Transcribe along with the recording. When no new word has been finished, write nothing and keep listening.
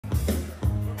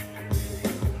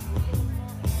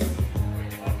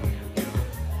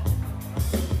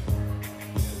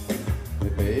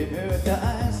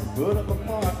put up a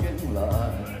parking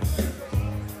lot.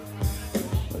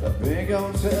 With a big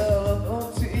hotel, a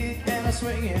boutique, and a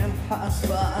swinging hot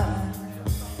spot.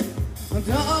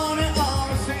 Don't it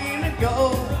always seem to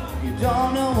go? You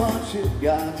don't know what you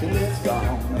got till it's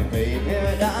gone. They pay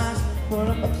paradise, put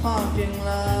up a parking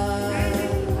lot.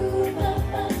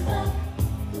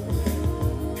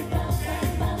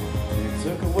 They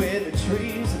took away the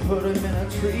trees and put them in a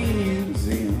tree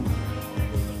museum.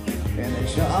 And they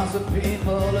charge the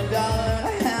people $1 to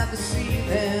have to see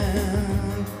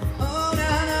them. Oh,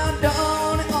 now,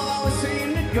 don't it always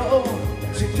seem to go?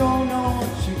 But you don't know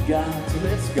what you got till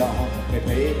it's gone. They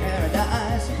pay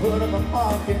paradise and put up a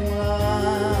parking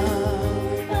lot.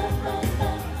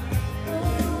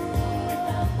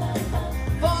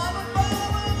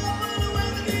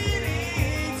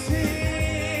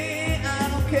 I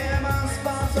don't care about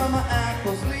spots on my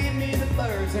ankles. Leave me the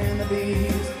birds and the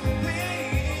bees.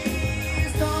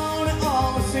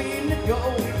 Seem to go,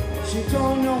 but you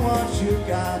don't know what you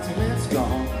got till it's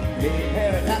gone. Pay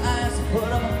paradise and put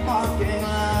up a parking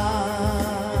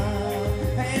lot.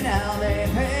 Hey, now they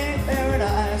pay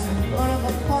paradise and put up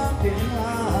a parking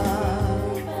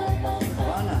lot.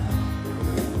 Why not?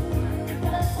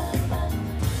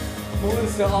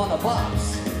 Who's on the box?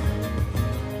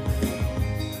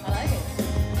 I like it.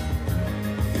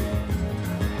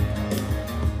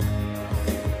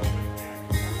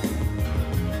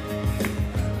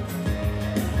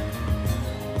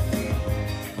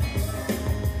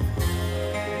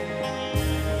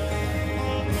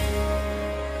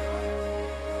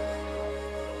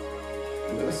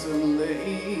 Listen,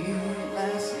 late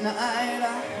last night I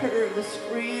heard the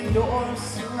screen door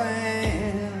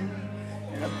slam,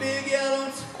 and a big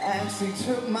yellow taxi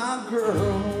took my girl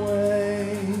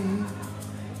away.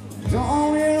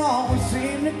 Don't it always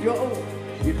seem to go?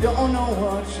 You don't know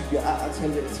what you got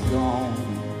till it's gone.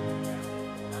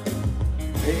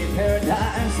 Pay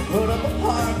paradise and put up a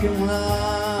parking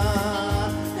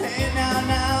lot. Hey,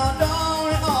 now,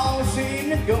 don't it always seem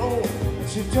to go?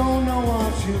 You don't know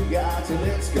what you got till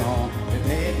it's gone. They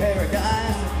pay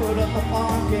paradise and put up a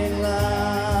parking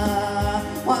lot.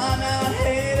 Why not?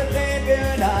 Hey, to pay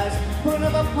paradise, put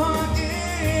up a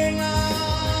parking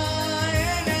lot.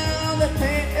 And now they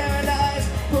pay paradise,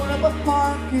 put up a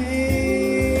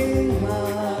parking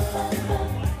lot.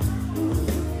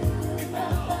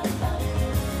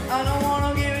 I don't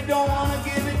wanna give it, don't wanna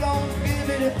give it, don't give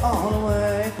it all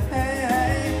away. Hey,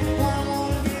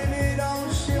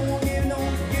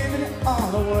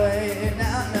 all the way.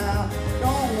 Now,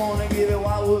 don't wanna give it,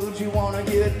 why would you wanna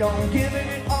give it? Don't give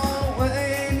it all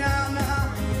away.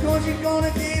 Now, cause you're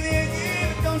gonna give it,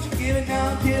 don't you give it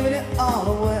now, give it all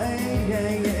away.